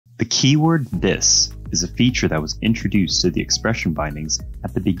The keyword "this" is a feature that was introduced to the expression bindings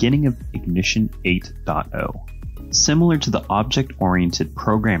at the beginning of Ignition 8.0. Similar to the object-oriented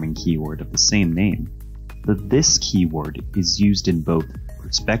programming keyword of the same name, the "this" keyword is used in both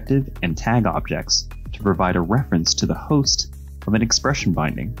perspective and tag objects to provide a reference to the host of an expression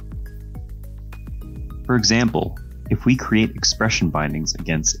binding. For example, if we create expression bindings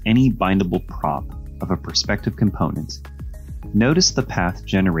against any bindable prop of a perspective component, notice the path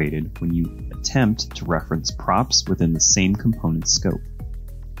generated when you attempt to reference props within the same component scope.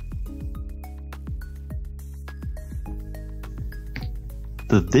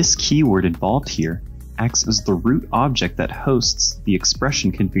 The "this" keyword involved here acts as the root object that hosts the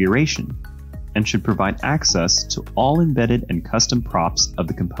expression configuration and should provide access to all embedded and custom props of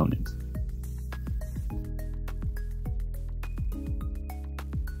the component.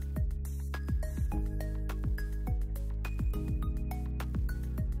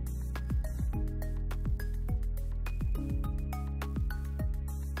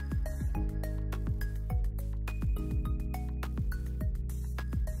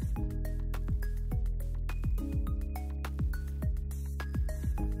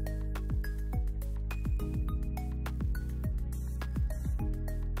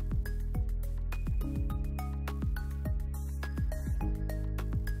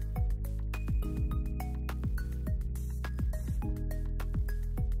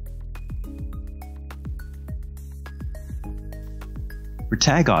 For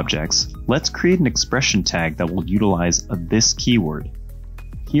tag objects, let's create an expression tag that will utilize a "this" keyword.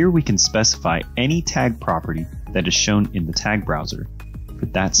 Here we can specify any tag property that is shown in the tag browser for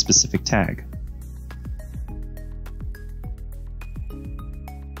that specific tag.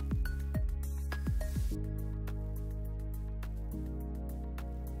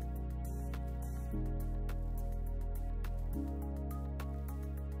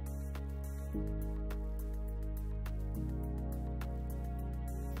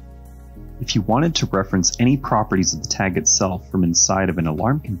 If you wanted to reference any properties of the tag itself from inside of an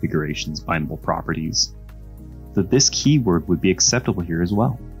alarm configuration's bindable properties, the "this" keyword would be acceptable here as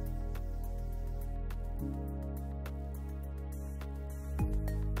well.